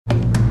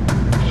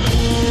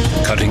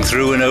cutting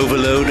through an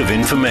overload of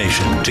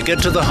information to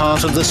get to the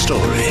heart of the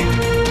story.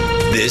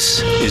 This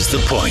is The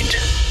Point.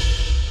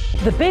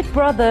 The Big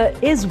Brother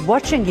is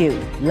watching you,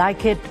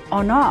 like it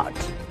or not.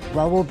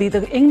 What will be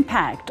the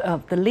impact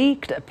of the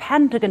leaked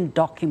Pentagon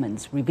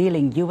documents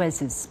revealing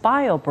U.S.'s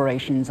spy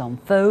operations on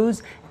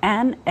foes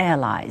and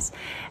allies?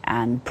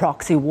 And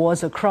proxy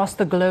wars across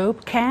the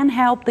globe can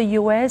help the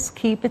U.S.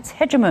 keep its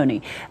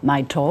hegemony.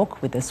 My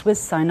talk with a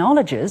Swiss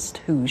sinologist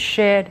who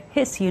shared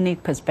his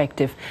unique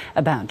perspective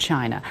about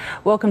China.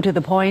 Welcome to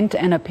The Point,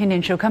 an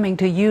opinion show coming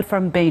to you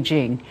from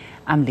Beijing.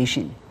 I'm Li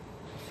Xin.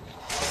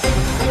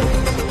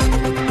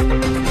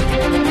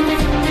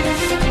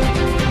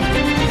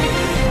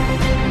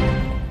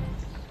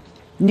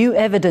 New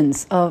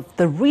evidence of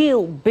the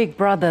real Big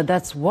Brother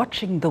that's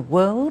watching the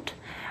world.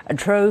 A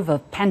trove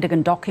of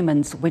Pentagon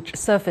documents which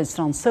surfaced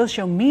on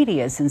social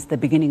media since the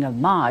beginning of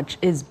March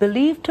is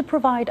believed to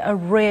provide a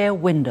rare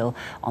window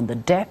on the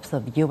depth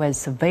of U.S.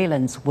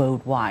 surveillance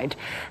worldwide.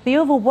 The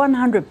over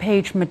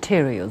 100-page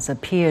materials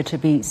appear to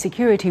be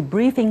security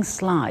briefing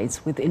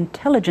slides with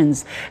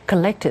intelligence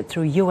collected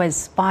through U.S.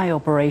 spy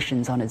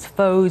operations on its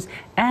foes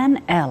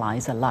and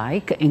allies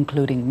alike,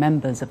 including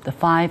members of the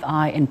Five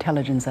Eyes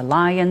Intelligence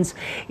Alliance,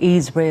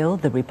 Israel,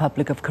 the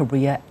Republic of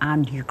Korea,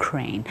 and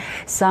Ukraine.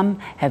 Some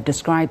have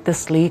described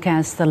this leak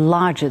as the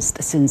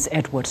largest since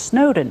Edward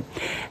Snowden.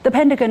 The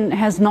Pentagon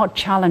has not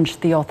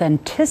challenged the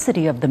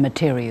authenticity of the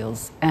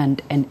materials,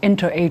 and an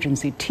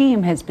interagency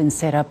team has been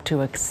set up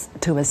to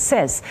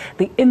assess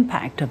the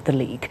impact of the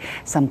leak.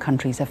 Some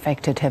countries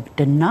affected have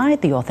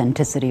denied the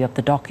authenticity of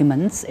the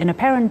documents in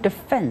apparent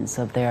defense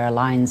of their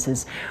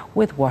alliances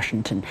with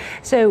Washington.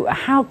 So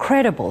how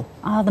credible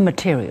are the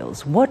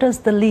materials? What does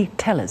the leak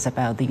tell us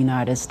about the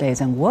United States,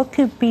 and what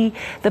could be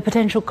the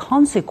potential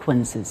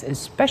consequences,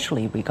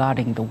 especially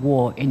regarding the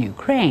war in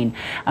Ukraine?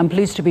 I'm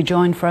pleased to be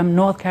joined from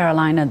North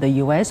Carolina, the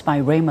U.S., by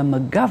Raymond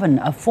McGovern,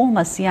 a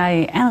former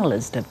CIA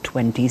analyst of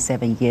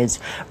 27 years.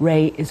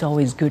 Ray, it's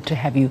always good to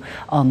have you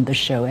on the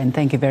show, and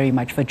thank you very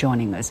much for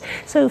joining us.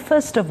 So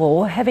first of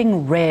all,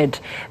 having read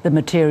the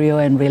material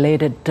and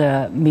related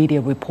media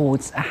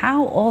reports,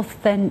 how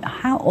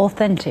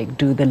authentic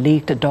do the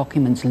leaked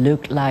documents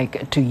look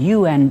like to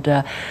you,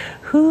 and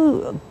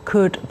who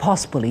could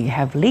possibly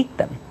have leaked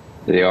them?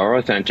 They are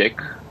authentic.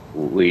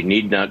 We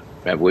need not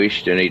have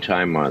wasted any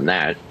time on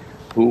that.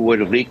 Who would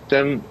have leaked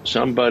them?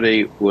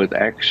 Somebody with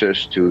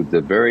access to the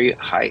very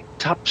high,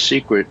 top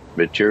secret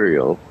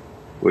material,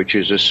 which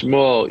is a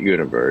small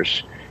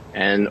universe,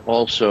 and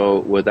also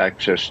with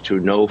access to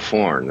no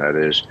foreign, that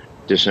is,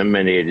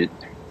 disseminated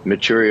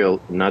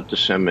material not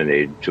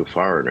disseminated to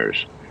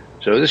foreigners.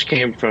 So this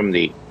came from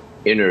the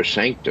inner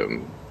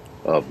sanctum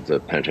of the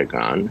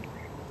Pentagon,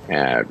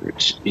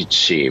 it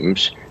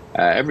seems.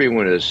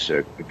 Everyone is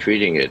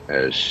treating it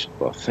as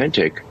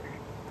authentic.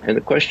 And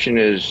the question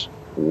is,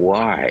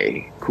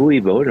 why? Cui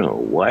bono?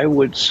 Why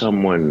would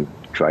someone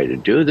try to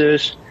do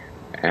this?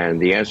 And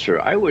the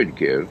answer I would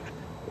give,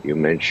 you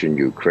mentioned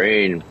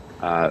Ukraine.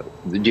 The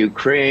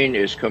Ukraine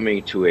is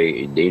coming to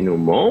a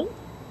denouement.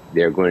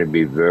 There are going to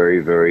be very,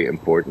 very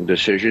important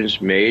decisions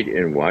made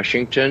in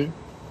Washington.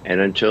 And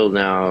until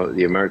now,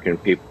 the American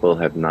people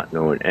have not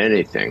known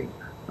anything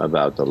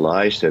about the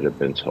lies that have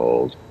been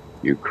told.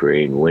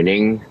 Ukraine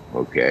winning,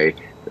 okay,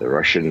 the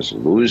Russians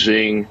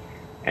losing.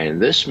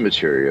 And this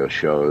material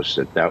shows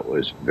that that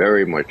was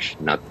very much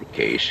not the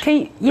case.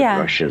 The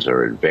Russians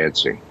are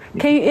advancing.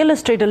 Can you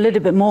illustrate a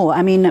little bit more?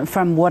 I mean,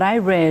 from what I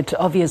read,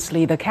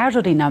 obviously the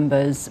casualty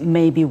numbers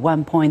may be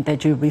one point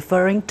that you're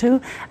referring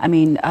to. I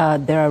mean,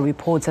 there are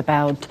reports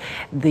about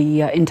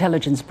the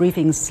intelligence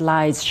briefing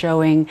slides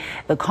showing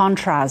the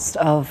contrast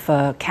of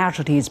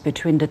casualties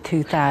between the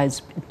two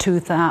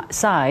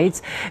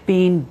sides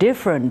being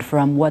different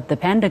from what the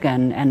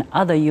Pentagon and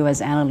other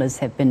U.S. analysts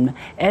have been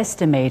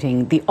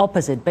estimating. The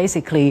opposite,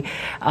 basically,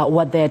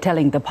 what they're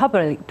telling the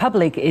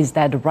public is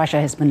that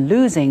Russia has been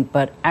losing,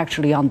 but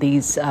actually on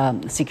these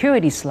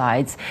security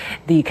slides,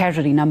 the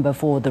casualty number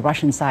for the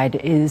Russian side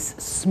is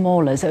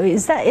smaller. So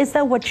is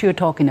that what you're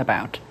talking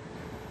about?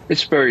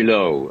 It's very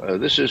low.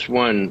 This is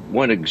one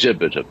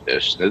exhibit of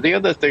this. Now, the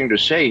other thing to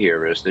say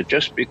here is that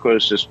just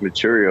because this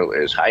material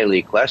is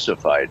highly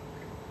classified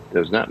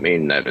does not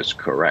mean that it's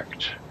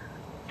correct.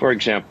 For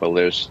example,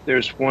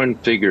 there's one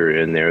figure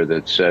in there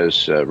that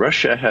says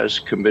Russia has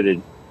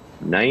committed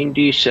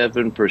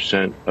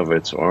 97% of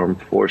its armed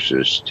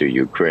forces to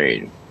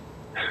Ukraine.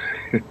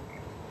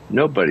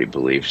 Nobody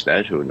believes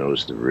that, who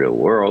knows the real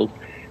world.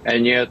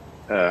 And yet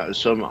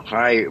some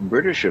high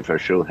British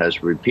official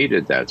has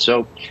repeated that.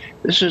 So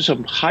this is a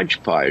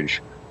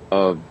hodgepodge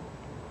of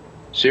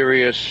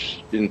serious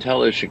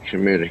intelligence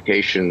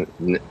communication,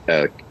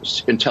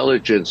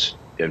 intelligence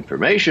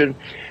information,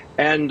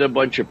 and a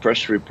bunch of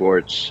press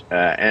reports.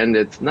 And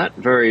it's not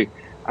very,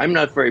 I'm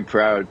not very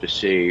proud to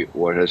see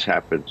what has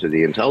happened to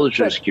the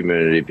intelligence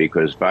community,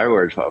 because if I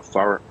were a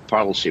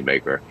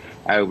policymaker,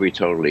 I would be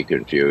totally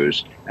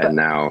confused. And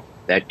now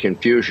that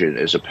confusion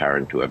is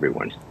apparent to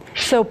everyone.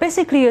 So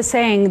basically you're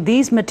saying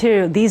these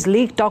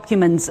leaked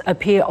documents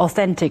appear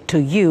authentic to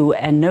you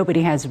and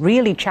nobody has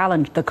really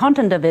challenged the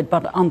content of it.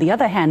 But on the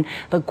other hand,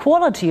 the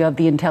quality of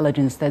the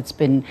intelligence that's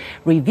been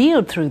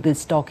revealed through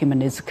this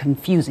document is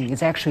confusing.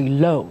 It's actually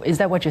low. Is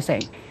that what you're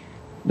saying?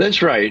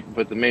 That's right.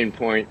 But the main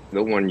point,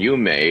 the one you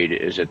made,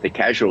 is that the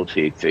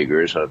casualty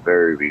figures are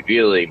very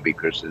revealing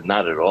because they're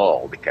not at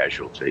all the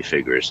casualty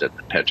figures that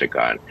the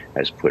Pentagon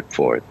has put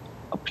forth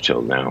up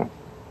till now.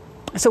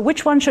 So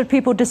which one should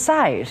people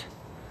decide?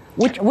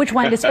 Which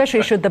one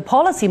especially should the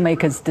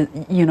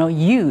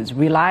policymakers,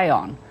 rely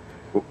on?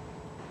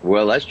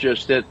 Well, that's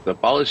just it. The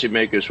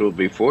policymakers will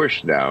be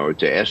forced now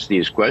to ask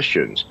these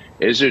questions.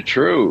 Is it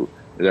true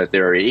that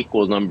there are an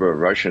equal number of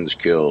Russians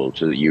killed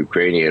to the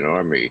Ukrainian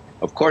army?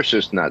 Of course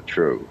it's not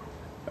true.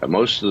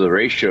 Most of the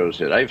ratios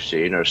that I've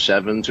seen are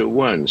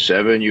 7-1,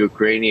 7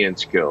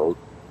 Ukrainians killed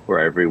for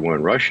every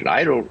 1 Russian.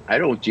 I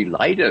don't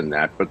delight in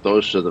that, but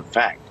those are the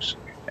facts.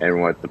 And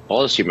what the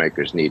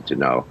policymakers need to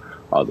know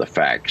are the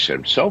facts.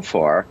 And so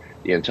far,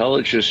 the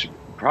intelligence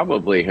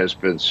probably has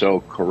been so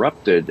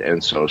corrupted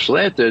and so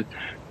slanted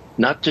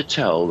not to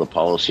tell the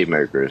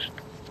policymakers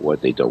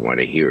what they don't want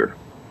to hear.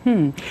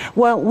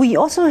 Well, we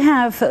also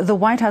have the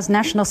White House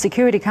National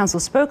Security Council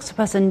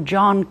spokesperson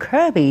John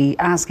Kirby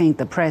asking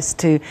the press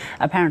to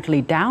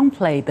apparently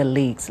downplay the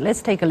leaks.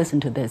 Let's take a listen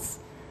to this.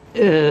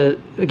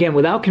 Again,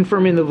 without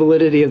confirming the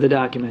validity of the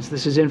documents,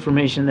 this is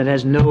information that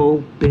has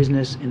no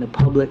business in the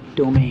public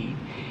domain.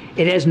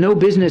 It has no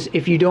business,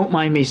 if you don't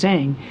mind me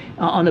saying,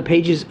 on the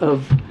pages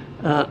of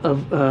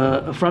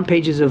front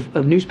pages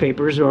of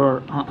newspapers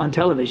or on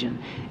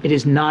television. It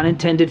is not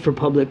intended for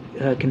public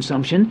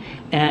consumption,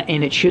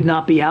 and it should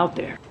not be out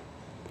there.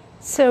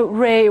 So,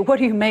 Ray, what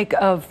do you make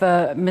of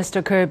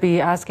Mr. Kirby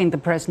asking the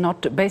press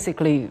not to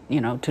basically,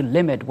 to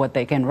limit what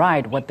they can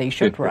write, what they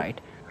should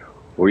write?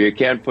 Well, you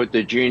can't put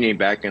the genie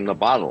back in the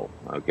bottle,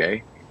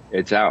 okay?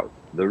 It's out.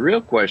 The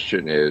real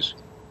question is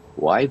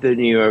why the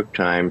New York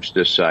Times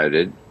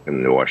decided,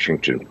 and the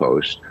Washington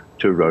Post,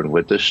 to run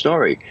with the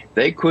story.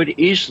 They could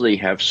easily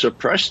have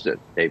suppressed it.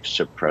 They've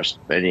suppressed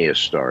many a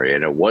story,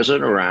 and it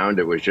wasn't around.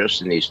 It was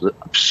just in these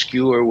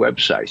obscure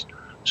websites.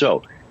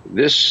 So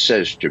this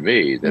says to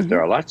me that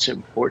there are lots of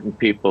important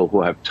people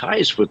who have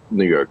ties with the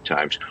New York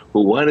Times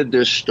who wanted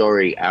this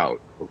story out,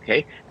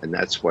 okay? And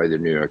that's why the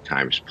New York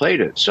Times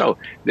played it. So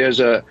there's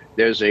a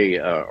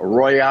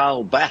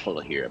royale battle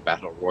here,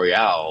 battle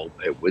royale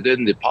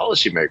within the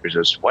policymakers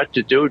as to what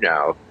to do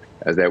now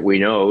that we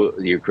know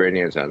the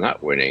Ukrainians are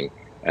not winning,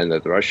 and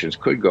that the Russians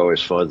could go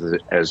as far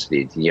as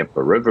the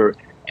Dnieper River.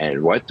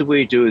 And what do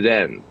we do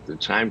then? The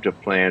time to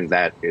plan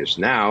that is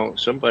now.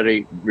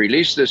 Somebody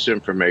release this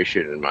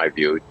information, in my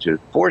view, to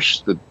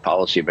force the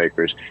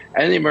policymakers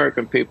and the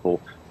American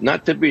people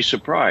not to be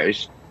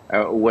surprised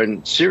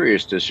when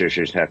serious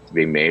decisions have to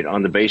be made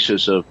on the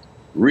basis of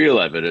real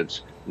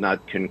evidence,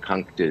 not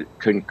concocted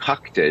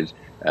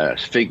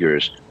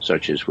figures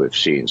such as we've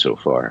seen so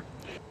far.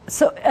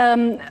 So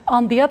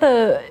on the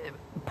other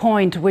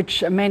point,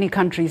 which many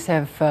countries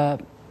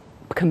have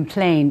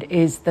complained,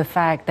 is the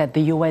fact that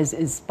the U.S.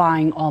 is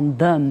spying on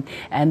them,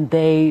 and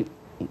they,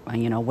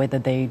 whether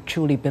they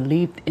truly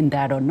believed in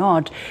that or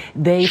not,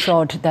 they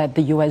thought that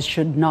the U.S.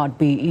 should not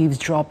be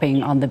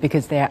eavesdropping on them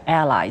because they are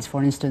allies.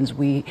 For instance,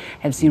 we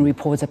have seen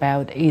reports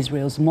about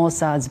Israel's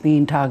Mossad's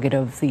being target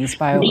of the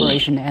spy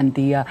operation, and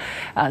the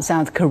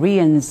South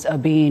Koreans are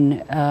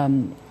being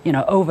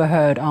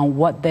overheard on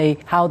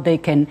how they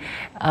can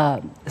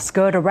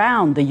skirt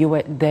around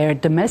their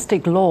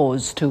domestic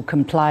laws to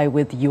comply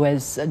with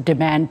U.S.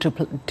 demand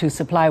to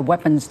supply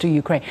weapons to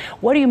Ukraine.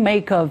 What do you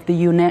make of the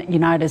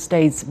United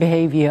States'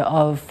 behavior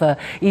of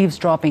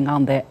eavesdropping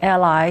on their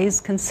allies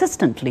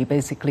consistently,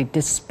 basically,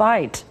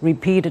 despite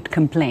repeated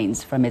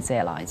complaints from its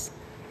allies?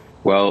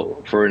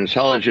 Well, for an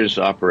intelligence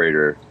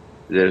operator,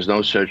 there's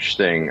no such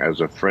thing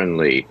as a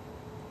friendly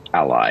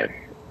ally.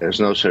 There's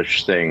no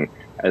such thing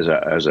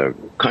as a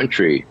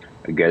country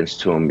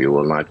against whom you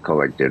will not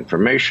collect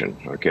information,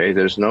 okay?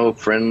 There's no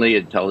friendly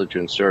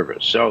intelligence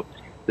service. So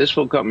this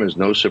will come as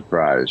no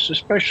surprise,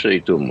 especially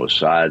to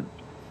Mossad.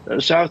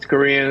 South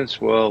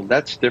Koreans, well,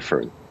 that's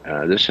different.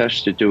 This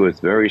has to do with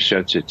very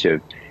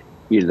sensitive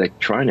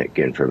electronic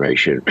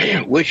information,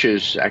 which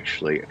is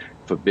actually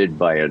forbidden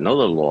by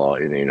another law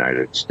in the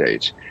United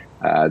States.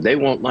 They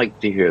won't like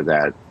to hear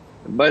that,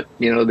 but,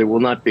 they will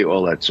not be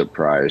all that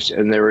surprised.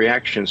 And their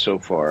reaction so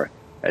far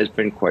has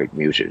been quite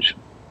muted.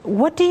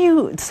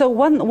 So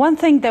one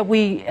thing that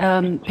we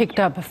picked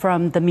up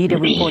from the media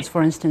reports,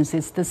 for instance,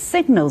 is the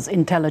signals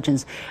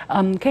intelligence.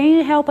 Can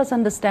you help us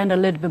understand a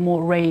little bit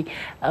more, Ray,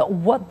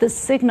 what the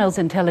signals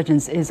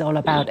intelligence is all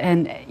about?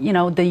 And,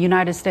 the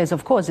United States,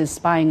 of course, is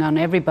spying on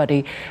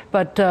everybody,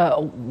 but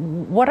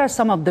what are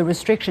some of the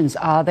restrictions?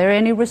 Are there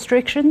any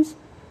restrictions?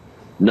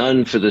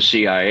 None for the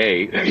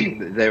CIA.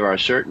 There are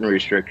certain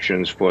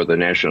restrictions for the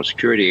National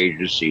Security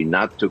Agency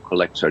not to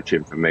collect such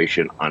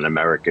information on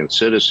American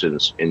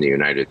citizens in the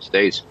United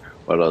States,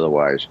 but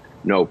otherwise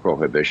no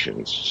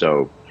prohibitions.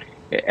 So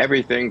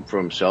Everything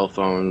from cell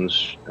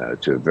phones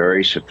to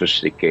very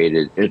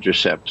sophisticated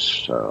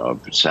intercepts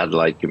of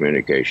satellite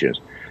communications.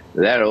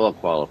 That all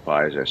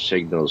qualifies as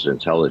signals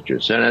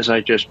intelligence. And as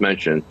I just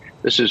mentioned,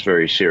 this is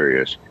very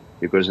serious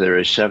because there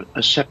is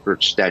a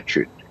separate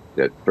statute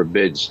that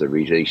forbids the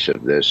release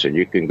of this, and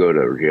you can go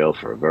to jail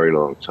for a very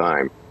long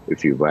time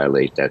if you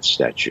violate that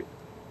statute.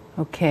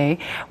 Okay.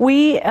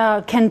 We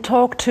can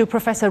talk to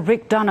Professor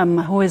Rick Dunham,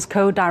 who is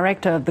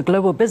co-director of the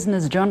Global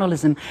Business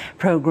Journalism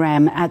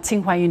Program at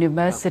Tsinghua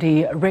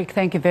University. Rick,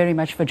 thank you very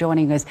much for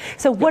joining us.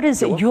 So what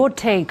is your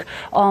take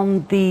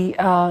on the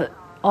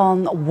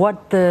on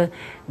what the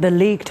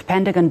leaked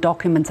Pentagon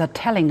documents are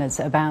telling us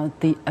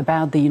about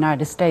the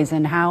United States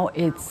and how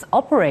it's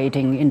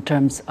operating in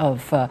terms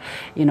of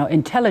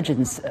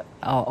intelligence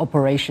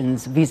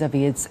operations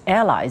vis-a-vis its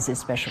allies,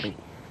 especially?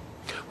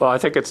 Well, I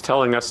think it's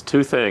telling us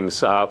two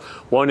things.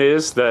 One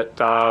is that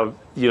the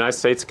United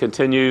States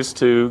continues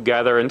to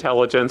gather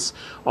intelligence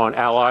on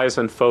allies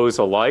and foes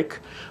alike,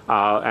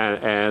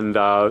 and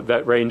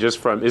that ranges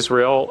from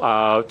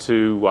Israel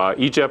to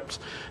Egypt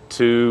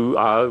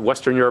to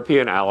Western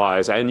European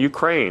allies and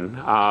Ukraine.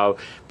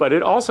 But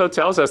it also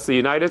tells us the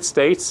United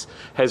States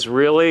has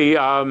really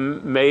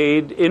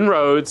made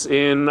inroads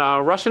in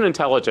Russian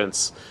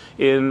intelligence,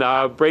 in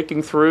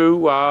breaking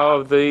through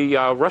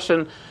the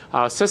Russian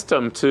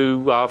system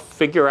to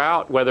figure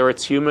out whether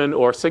it's human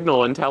or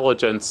signal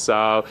intelligence,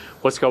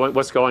 what's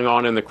going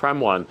on in the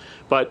Kremlin.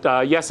 But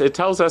yes, it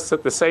tells us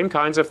that the same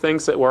kinds of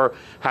things that were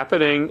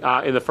happening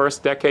in the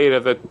first decade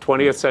of the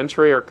 20th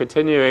century are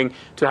continuing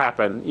to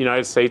happen.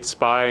 United States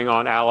spying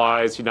on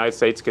allies, United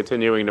States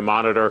continuing to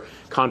monitor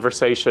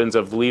conversations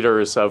of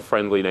leaders of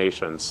friendly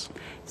nations.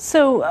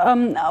 So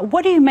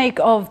what do you make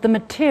of the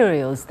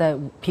materials that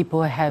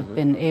people have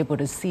been able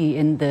to see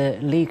in the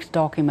leaked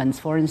documents?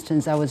 For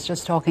instance, I was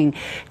just talking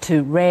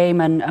to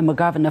Raymond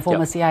McGovern, a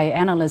former CIA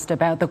analyst,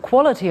 about the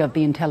quality of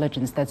the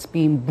intelligence that's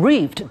being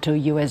briefed to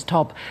U.S.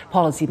 top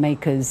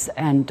policymakers.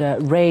 And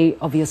Ray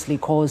obviously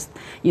caused,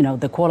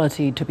 the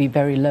quality to be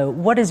very low.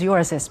 What is your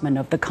assessment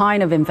of the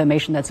kind of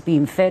information that's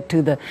being fed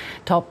to the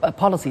top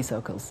policy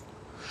circles?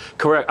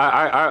 Correct.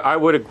 I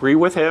would agree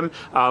with him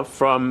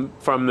from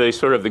the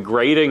sort of the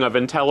grading of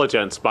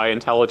intelligence by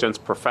intelligence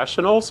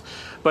professionals.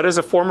 But as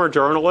a former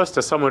journalist,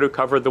 as someone who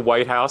covered the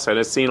White House and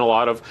has seen a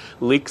lot of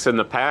leaks in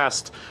the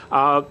past,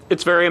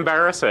 it's very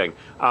embarrassing.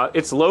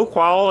 It's low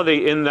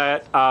quality in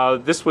that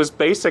this was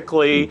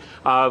basically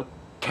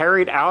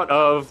carried out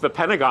of the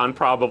Pentagon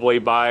probably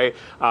by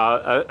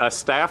a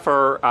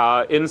staffer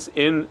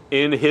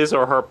in his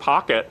or her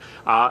pocket,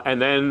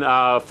 and then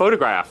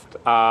photographed,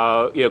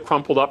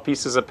 crumpled up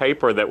pieces of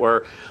paper that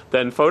were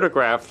then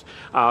photographed.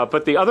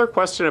 But the other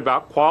question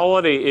about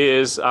quality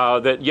is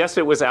that yes,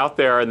 it was out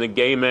there in the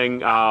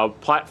gaming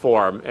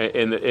platform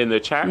in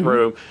the chat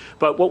room,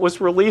 but what was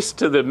released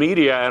to the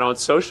media and on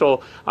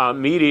social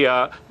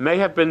media may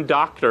have been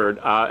doctored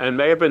and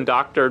may have been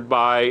doctored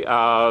by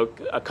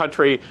a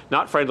country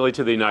not friendly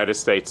to the United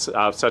States,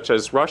 such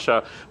as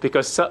Russia,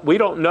 because we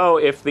don't know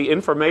if the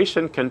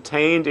information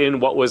contained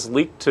in what was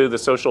leaked to the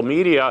social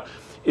media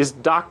is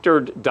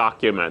doctored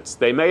documents.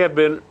 They may have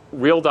been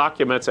real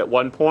documents at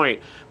one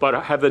point,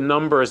 but have the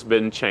numbers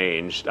been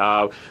changed?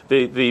 The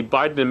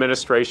Biden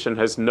administration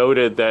has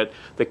noted that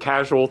the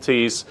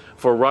casualties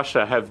for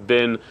Russia have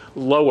been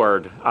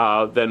lowered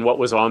than what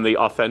was on the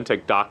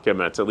authentic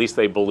documents. At least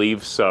they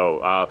believe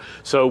so.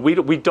 So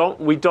we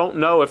don't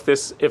know if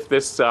this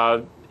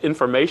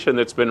information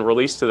that's been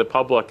released to the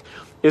public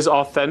is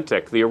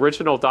authentic. The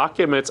original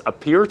documents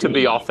appear to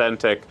be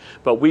authentic,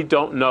 but we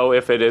don't know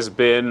if it has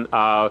been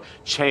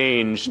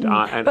changed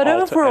and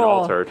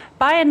altered.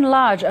 By and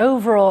large,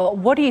 overall,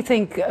 what do you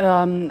think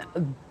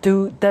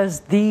does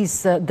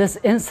this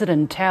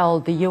incident tell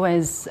the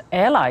U.S.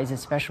 allies,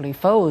 especially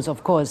foes,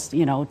 of course,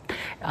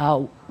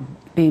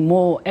 be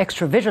more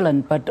extra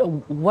vigilant, but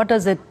what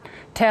does it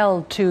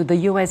tell to the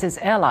U.S.'s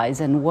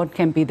allies, and what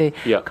can be the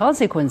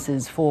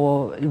consequences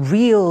for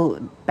real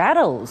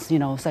battles,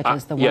 such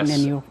as the one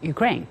in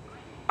Ukraine?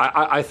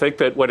 I think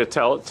that what it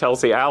tells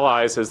the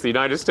allies is the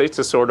United States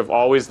is sort of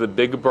always the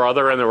big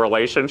brother in the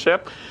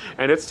relationship,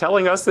 and it's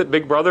telling us that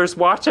Big Brother's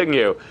watching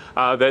you,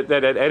 that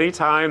at any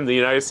time the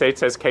United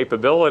States has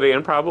capability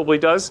and probably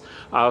does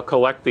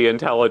collect the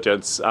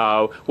intelligence,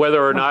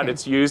 whether or not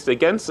it's used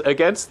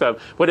against them.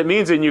 What it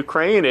means in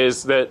Ukraine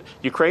is that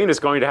Ukraine is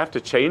going to have to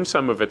change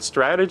some of its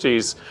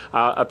strategies.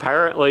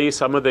 Apparently,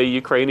 some of the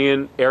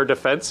Ukrainian air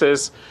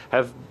defenses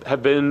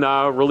have been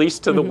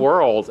released to the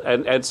world,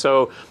 and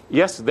so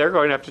yes, they're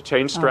going to have to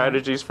change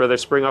strategies for their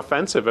spring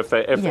offensive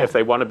if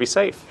they want to be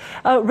safe.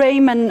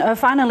 Raymond,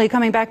 finally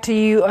coming back to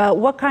you,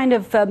 what kind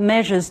of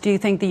measures do you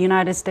think the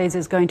United States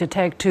is going to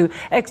take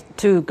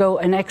to go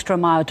an extra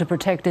mile to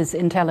protect its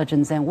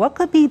intelligence, and what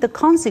could be the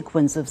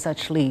consequence of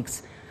such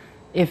leaks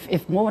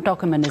if more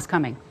document is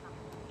coming?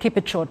 Keep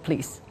it short,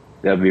 please.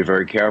 They'll be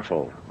very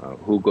careful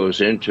who goes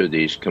into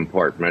these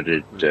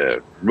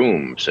compartmented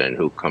rooms and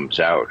who comes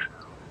out.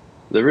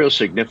 The real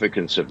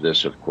significance of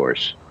this, of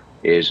course,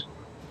 is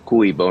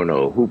cui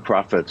bono? Who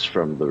profits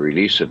from the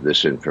release of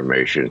this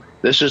information?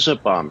 This is a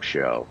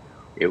bombshell.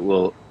 It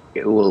will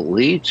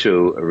lead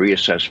to a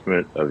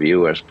reassessment of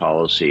U.S.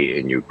 policy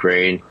in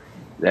Ukraine.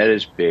 That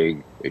is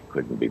big. It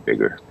couldn't be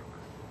bigger.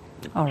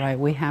 All right,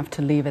 we have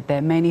to leave it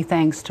there. Many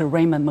thanks to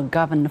Raymond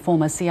McGovern,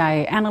 former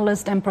CIA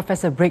analyst, and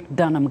Professor Rick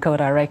Dunham,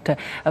 co-director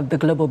of the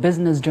Global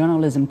Business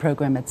Journalism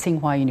Program at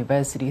Tsinghua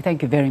University.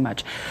 Thank you very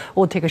much.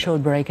 We'll take a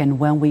short break, and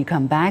when we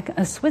come back,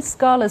 a Swiss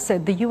scholar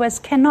said the U.S.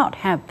 cannot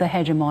have the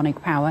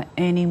hegemonic power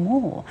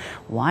anymore.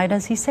 Why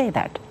does he say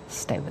that?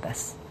 Stay with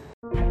us.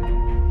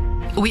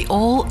 We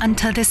all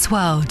enter this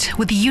world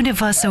with the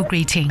universal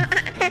greeting.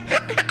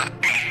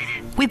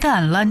 We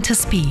then learn to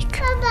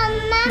speak.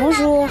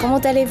 Bonjour,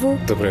 comment allez-vous?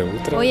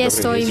 Hoy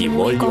estoy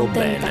muy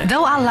contenta.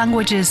 Though our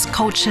languages,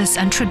 cultures,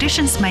 and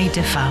traditions may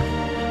differ,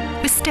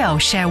 we still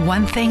share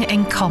one thing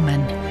in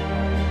common.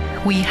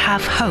 We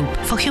have hope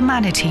for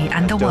humanity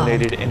and the world.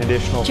 Donated an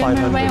additional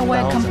German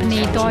railway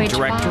company Deutsche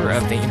Director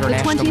of the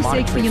International the 26th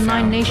Monetary United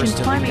Fund, Nations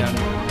Kristen Climate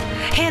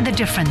Liang. Hear the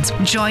difference.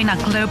 Join our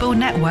global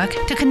network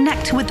to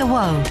connect with the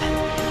world.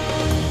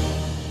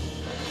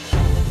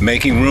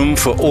 Making room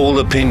for all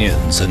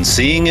opinions and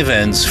seeing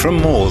events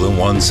from more than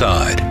one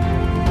side.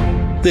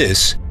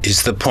 This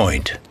is The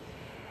Point.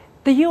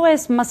 The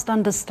U.S. must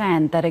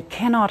understand that it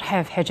cannot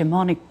have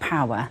hegemonic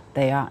power.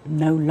 They are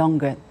no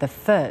longer the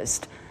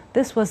first.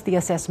 This was the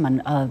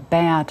assessment of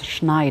Beat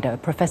Schneider,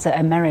 Professor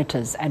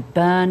Emeritus at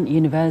Bern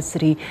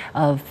University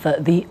of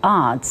the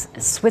Arts,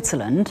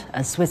 Switzerland,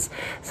 a Swiss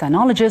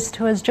sinologist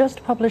who has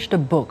just published a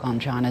book on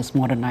China's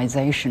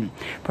modernization.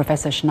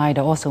 Professor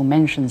Schneider also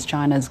mentions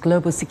China's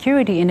Global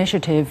Security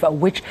Initiative,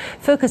 which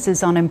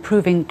focuses on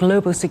improving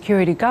global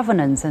security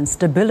governance and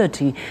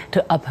stability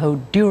to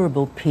uphold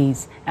durable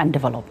peace and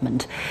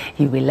development.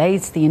 He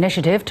relates the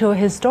initiative to a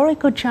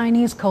historical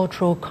Chinese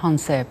cultural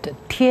concept,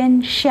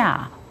 Tian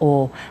Xia,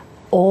 or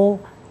all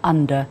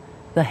under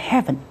the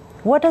heaven.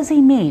 What does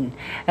he mean?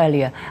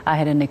 Earlier, I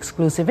had an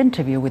exclusive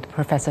interview with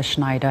Professor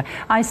Schneider.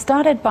 I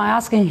started by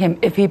asking him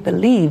if he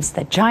believes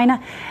that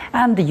China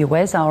and the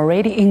US are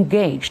already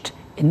engaged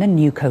in the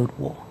new Cold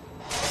War.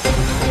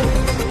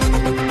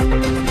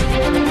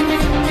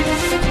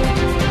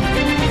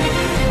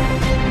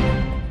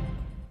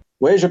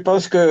 Oui, je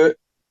pense que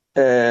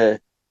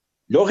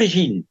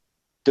l'origine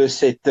de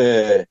cette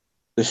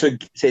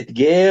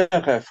guerre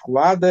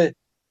froide,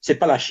 c'est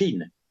pas la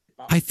Chine.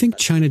 I think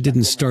China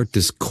didn't start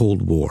this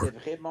Cold War.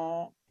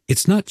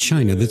 It's not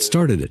China that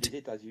started it.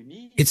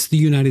 It's the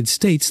United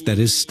States that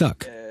is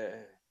stuck.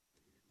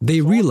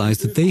 They realize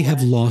that they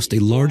have lost a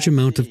large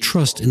amount of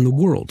trust in the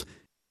world,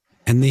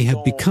 and they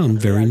have become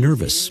very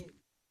nervous.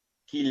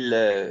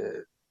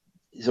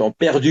 Ils ont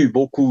perdu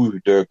beaucoup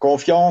de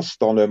confiance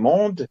dans le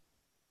monde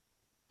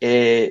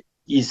et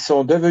ils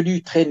sont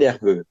devenus très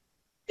nerveux,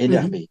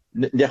 énervés,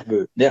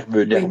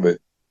 nerveux.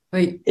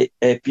 Oui.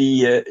 Et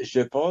puis,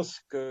 je pense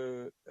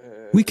que...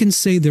 We can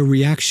say their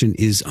reaction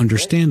is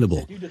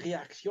understandable,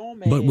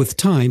 but with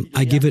time,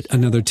 I give it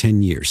another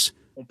 10 years.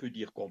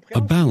 A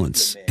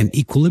balance, an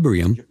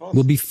equilibrium,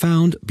 will be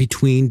found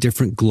between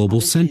different global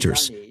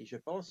centers,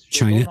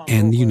 China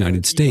and the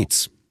United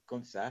States.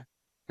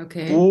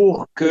 Okay.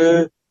 Pour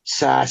que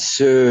ça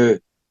se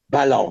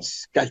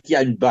balance, qu'il y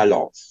a une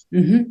balance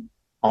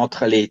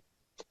entre les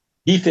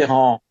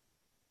différents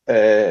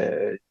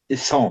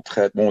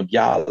centres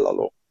mondiaux,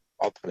 alors,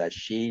 entre la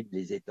Chine,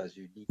 les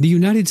États-Unis. The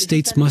United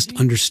States must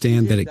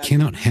understand that it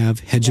cannot have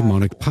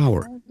hegemonic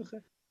power.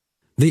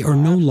 They are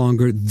no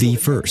longer the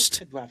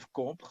first.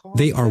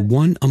 They are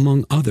one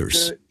among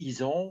others.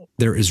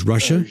 There is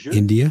Russia,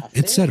 India,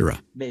 etc.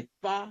 Mais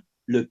pas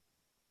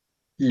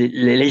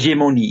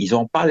l'hégémonie. Ils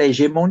n'ont pas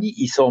l'hégémonie.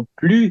 Ils sont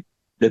plus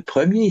le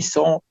premier. Ils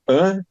sont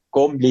un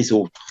comme les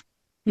autres.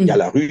 Il y a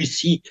la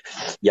Russie,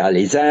 il y a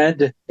les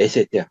Indes,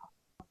 etc.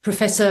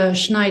 Professor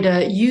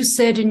Schneider, you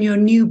said in your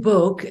new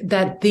book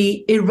that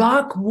the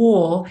Iraq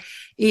War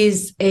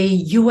is a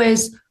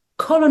U.S.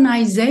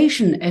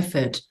 colonization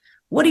effort.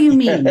 What do you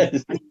mean?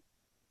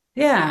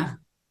 Yeah.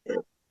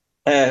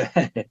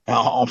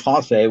 En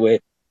français,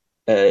 oui.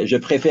 Je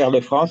préfère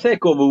le français,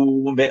 comme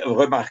vous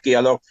remarquez.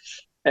 Alors,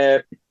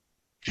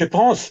 je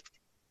pense,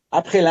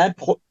 après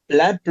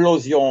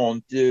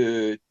l'implosion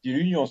de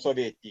l'Union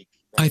soviétique,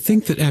 I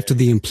think that after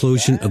the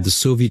implosion of the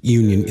Soviet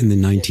Union in the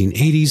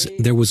 1980s,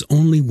 there was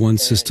only one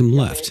system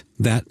left,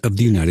 that of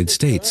the United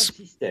States.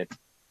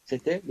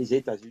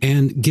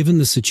 And given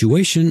the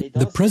situation,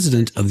 the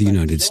President of the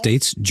United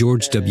States,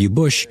 George W.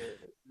 Bush,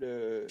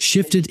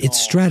 shifted its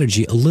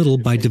strategy a little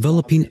by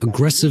developing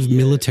aggressive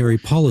military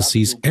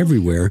policies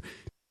everywhere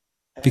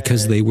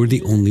because they were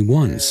the only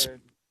ones.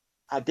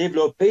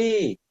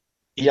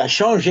 Il a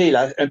changé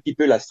un petit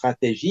peu la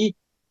stratégie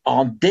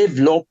en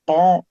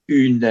développant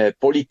une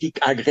politique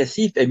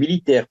agressive et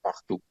militaire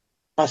partout.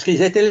 Parce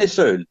qu'ils étaient les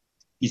seuls.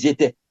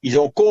 Ils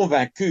ont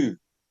convaincu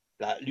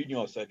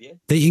l'Union soviétique.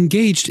 They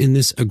engaged in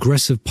this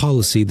aggressive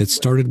policy that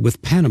started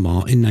with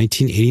Panama in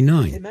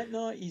 1989,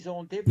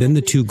 then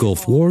the two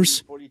Gulf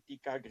Wars,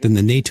 then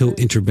the NATO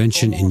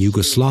intervention in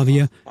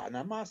Yugoslavia,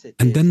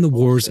 and then the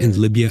wars in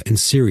Libya and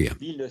Syria.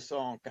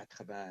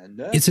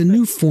 It's a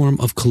new form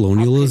of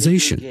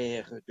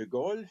colonialization,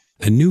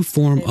 a new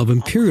form of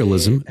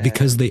imperialism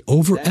because they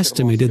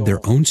overestimated their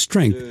own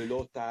strength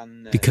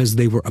because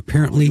they were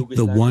apparently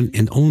the one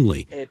and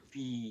only.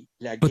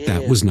 But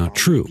that was not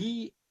true.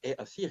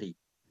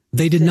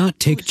 They did not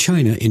take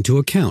China into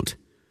account.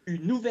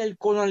 Une nouvelle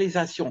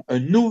colonisation, un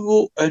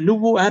nouvel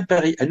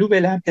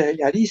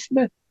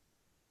impérialisme,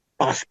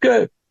 parce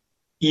que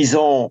ils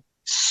ont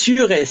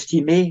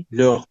surestimé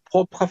leur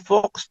propre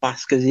force,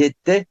 parce qu'ils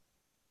étaient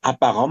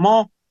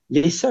apparemment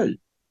les seuls.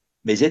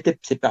 Mais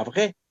c'est pas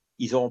vrai.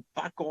 Ils ont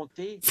pas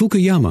compté.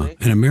 Fukuyama,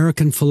 an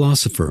American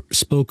philosopher,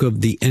 spoke of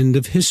the end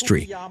of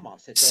history,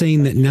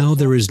 saying that now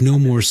there is no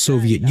more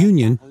Soviet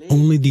Union,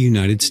 only the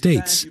United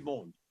States.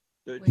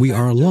 We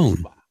are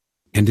alone,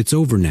 and it's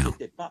over now.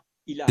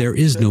 There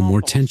is no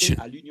more tension.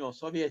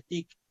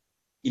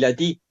 Il a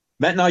dit,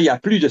 maintenant il n'y a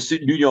plus de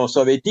l'Union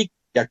soviétique,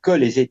 il n'y a que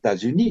les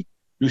États-Unis.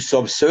 Nous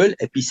sommes seuls,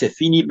 et puis c'est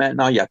fini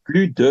maintenant, il n'y a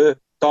plus de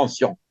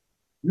tension.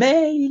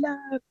 Mais il n'a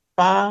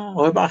pas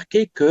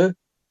remarqué que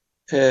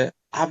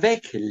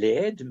avec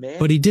l'aide,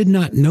 but he did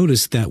not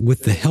notice that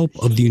with the help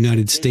of the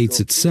United States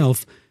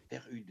itself,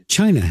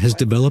 China has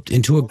developed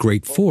into a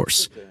great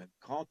force,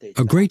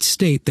 a great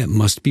state that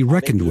must be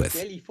reckoned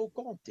with.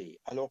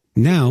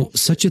 Now,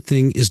 such a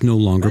thing is no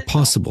longer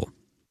possible.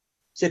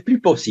 C'est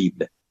plus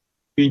possible.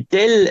 Une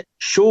telle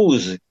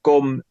chose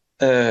comme,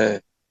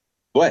 les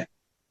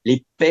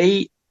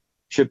pays,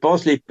 je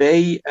pense les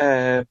pays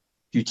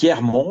du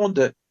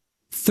tiers-monde.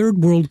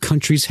 Third world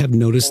countries have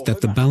noticed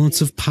that the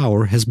balance of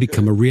power has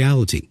become a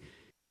reality.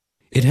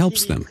 It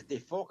helps them.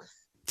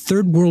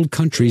 Third world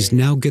countries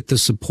now get the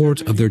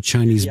support of their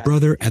Chinese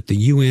brother at the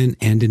UN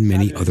and in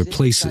many other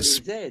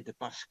places.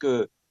 Parce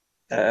que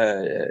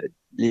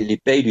les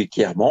pays du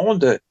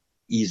tiers-monde,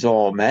 ils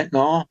ont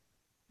maintenant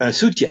un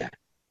soutien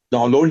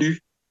dans l'ONU,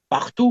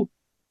 partout,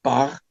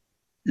 par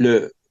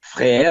le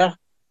frère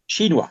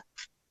chinois.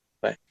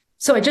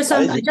 So I just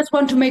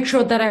want to make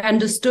sure that I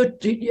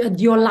understood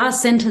your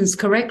last sentence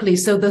correctly.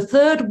 So the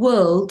third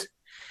world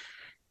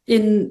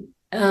in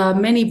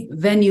many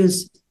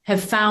venues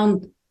have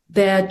found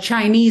their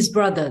Chinese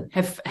brother,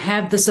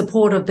 have the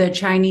support of their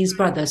Chinese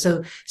brother.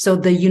 So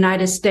the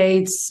United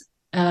States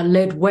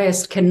led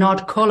West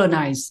cannot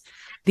colonize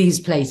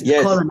these places,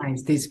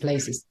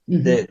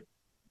 Mm-hmm.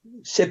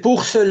 C'est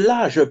pour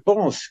cela, je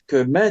pense,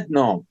 que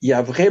maintenant, il y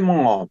a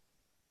vraiment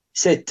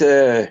cette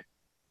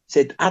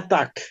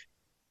attaque.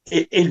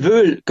 Et ils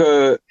veulent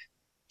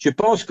je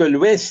pense que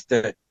l'Ouest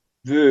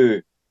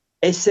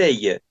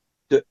essaye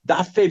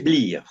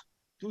d'affaiblir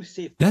tous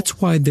ces. That's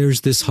why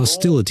there's this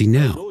hostility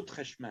now.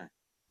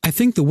 I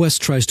think the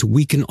West tries to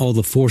weaken all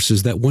the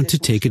forces that want to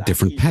take a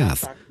different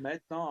path.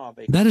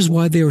 That is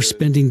why they are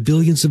spending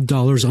billions of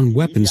dollars on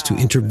weapons to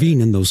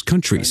intervene in those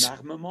countries.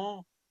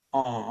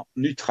 Dans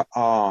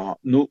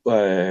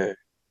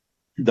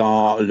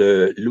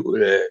le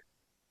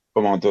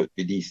comment tu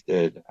dis,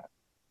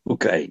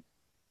 l'Ukraine.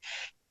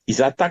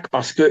 Ils attaquent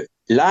parce que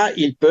là,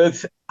 ils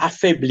peuvent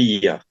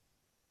affaiblir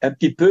un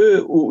petit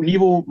peu au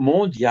niveau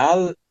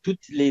mondial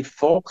toutes les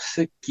forces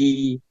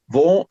qui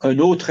vont un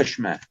autre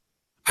chemin.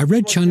 I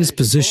read China's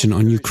position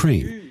on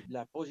Ukraine,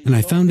 and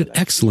I found it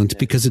excellent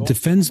because it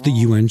defends the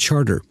UN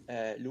Charter.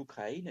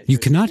 You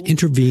cannot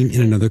intervene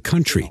in another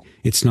country.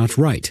 It's not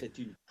right. C'est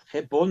une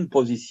très bonne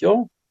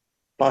position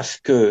parce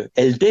que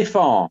elle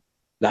défend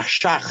la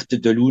charte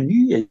de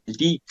l'ONU. Elle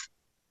dit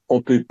on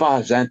ne peut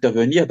pas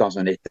intervenir dans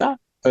un État,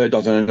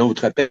 dans un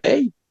autre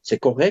pays, c'est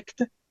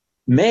correct.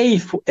 Mais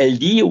elle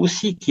dit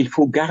aussi qu'il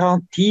faut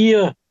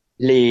garantir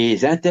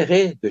les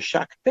intérêts de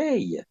chaque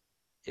pays.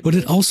 But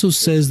it also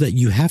says that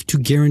you have to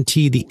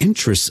guarantee the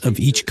interests of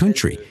each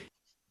country,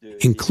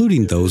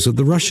 including those of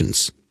the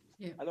Russians.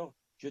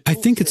 I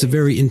think it's a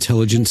very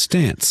intelligent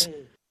stance.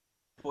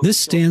 This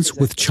stance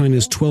with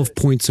China's 12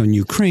 points on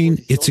Ukraine,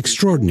 it's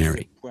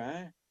extraordinary.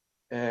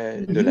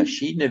 De la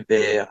Chine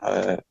vers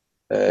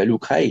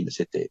l'Ukraine,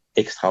 c'était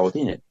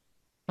extraordinaire.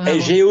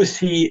 Et j'ai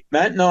aussi,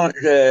 maintenant,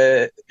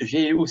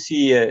 j'ai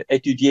aussi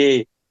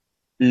étudié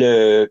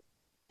le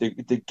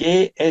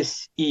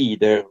GSI,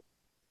 the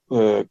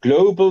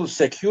Global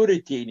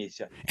Security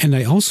Initiative. And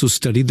I also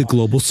studied the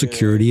Global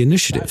Security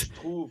Initiative.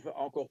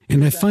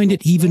 And I find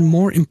it even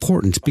more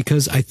important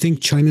because I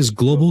think China's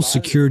Global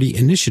Security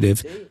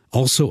Initiative,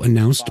 also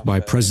announced by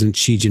President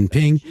Xi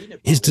Jinping,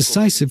 is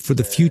decisive for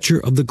the future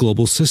of the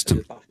global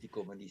system.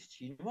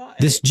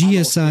 This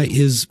GSI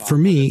is, for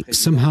me,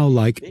 somehow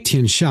like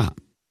Tiansha.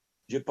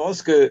 Je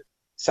pense que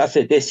ça,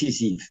 c'est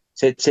décisif.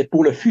 C'est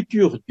pour le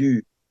futur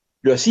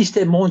le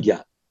système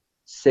mondial.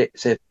 C'est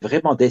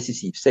vraiment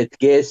décisif. Cette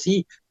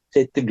GSI,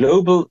 cette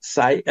Global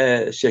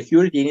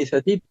Security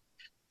Initiative,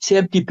 c'est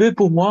un petit peu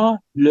pour moi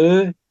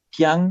le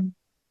Tianxia.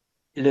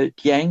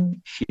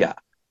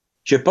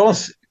 Je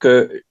pense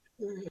que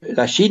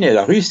la Chine et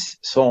la Russie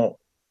sont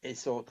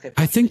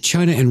I think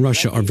China and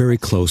Russia are very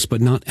close,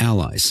 but not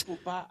allies.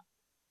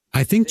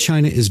 I think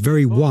China is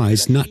very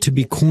wise not to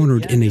be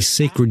cornered in a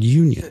sacred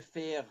union,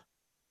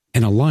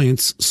 an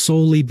alliance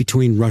solely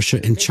between Russia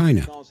and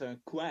China,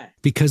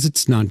 because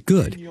it's not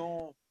good,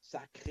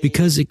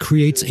 because it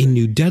creates a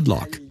new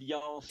deadlock,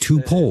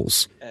 two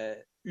poles,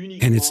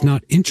 and it's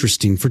not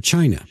interesting for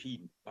China.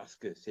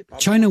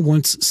 China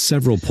wants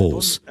several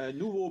poles. Un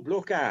nouveau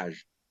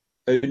blocage,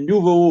 un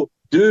nouveau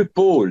deux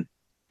pôles.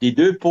 Les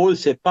deux pôles,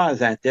 c'est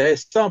pas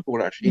intéressant pour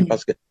la Chine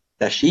parce que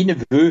la Chine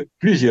veut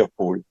plusieurs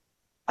pôles.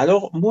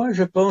 Alors moi,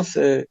 je pense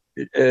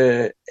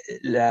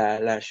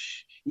la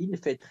Chine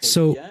fait très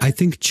So bien. I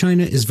think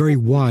China is very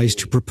wise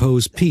to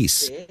propose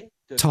peace,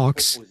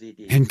 talks,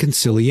 and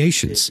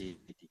conciliations.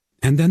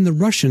 And then the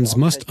Russians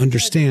must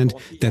understand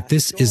that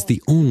this is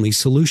the only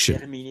solution.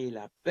 Terminer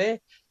la paix.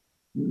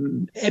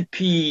 Et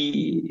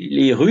puis,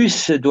 les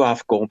Russes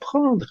doivent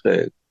comprendre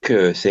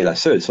que c'est la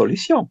seule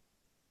solution.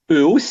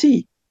 Eux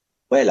aussi.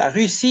 Ouais, la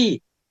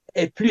Russie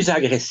est plus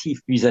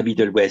agressive vis-à-vis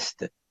de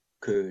l'Ouest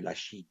que la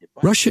Chine.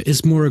 Russia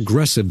is more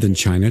aggressive than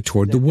China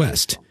toward the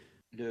West.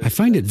 I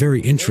find it very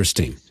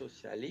interesting.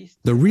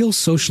 The real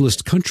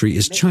socialist country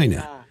is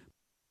China,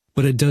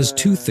 but it does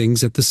two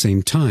things at the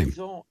same time.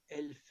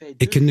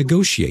 It can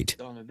negotiate.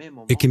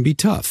 It can be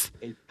tough.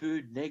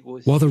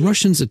 While the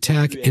Russians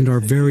attack and are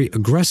very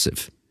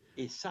aggressive,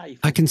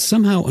 I can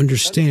somehow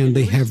understand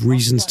they have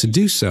reasons to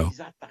do so.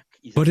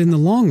 But in the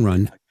long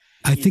run,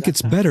 I think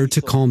it's better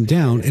to calm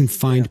down and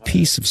find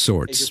peace of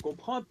sorts. Je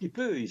comprends un petit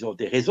peu, ils ont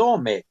des raisons,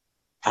 mais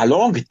à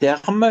long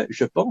terme,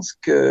 je pense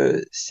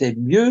que c'est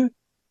mieux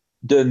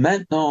de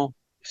maintenant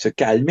se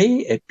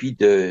calmer et puis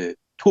de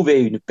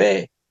trouver une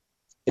paix.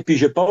 Et puis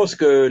je pense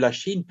que la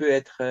Chine peut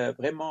être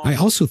vraiment... I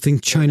also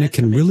think China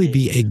can really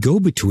be a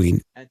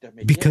go-between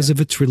because of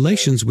its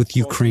relations with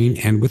Ukraine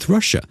and with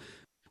Russia,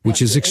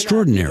 which is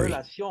extraordinary.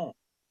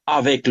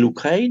 Avec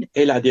l'Ukraine,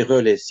 elle a des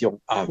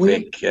relations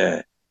avec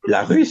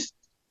la Russie.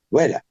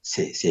 Voilà,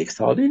 c'est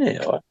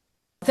extraordinaire. Ouais.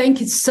 Thank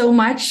you so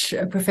much,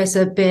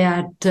 Professor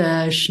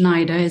Beat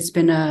Schneider. It's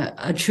been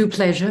a true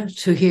pleasure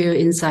to hear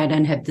insight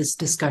and have this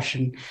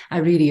discussion. I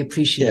really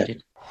appreciate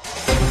it.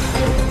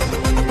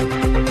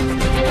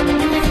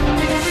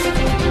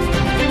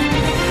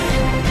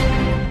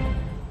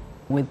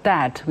 With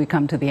that, we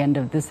come to the end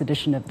of this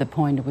edition of The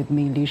Point with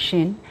me, Liu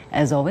Xin.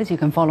 As always, you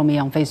can follow me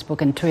on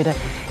Facebook and Twitter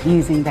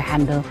using the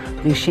handle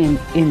Liu Xin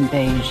in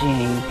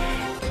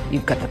Beijing.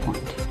 You've got the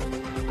point.